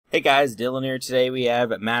Hey guys, Dylan here. Today we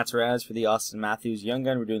have Matt's Raz for the Austin Matthews Young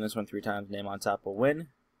Gun. We're doing this one 3 times. Name on top will win.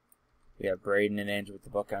 We have Braden and Andrew with the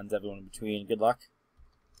bookends, everyone in between. Good luck.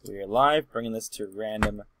 We are live, bringing this to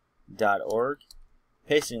random.org,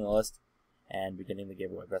 pasting the list, and beginning the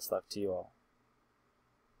giveaway. Best luck to you all.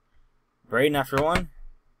 Braden after 1,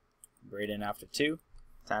 Braden after 2.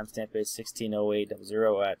 Timestamp is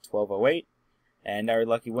 16:08:00 at 12:08. And our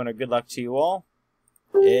lucky winner, good luck to you all,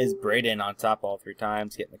 is Braden on top all 3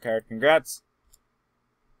 times, getting the card. Congrats.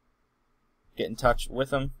 Get in touch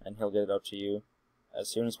with him, and he'll get it out to you as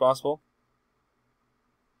soon as possible.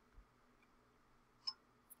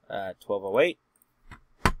 12:08.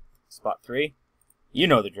 Spot 3. You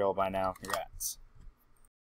know the drill by now. Congrats.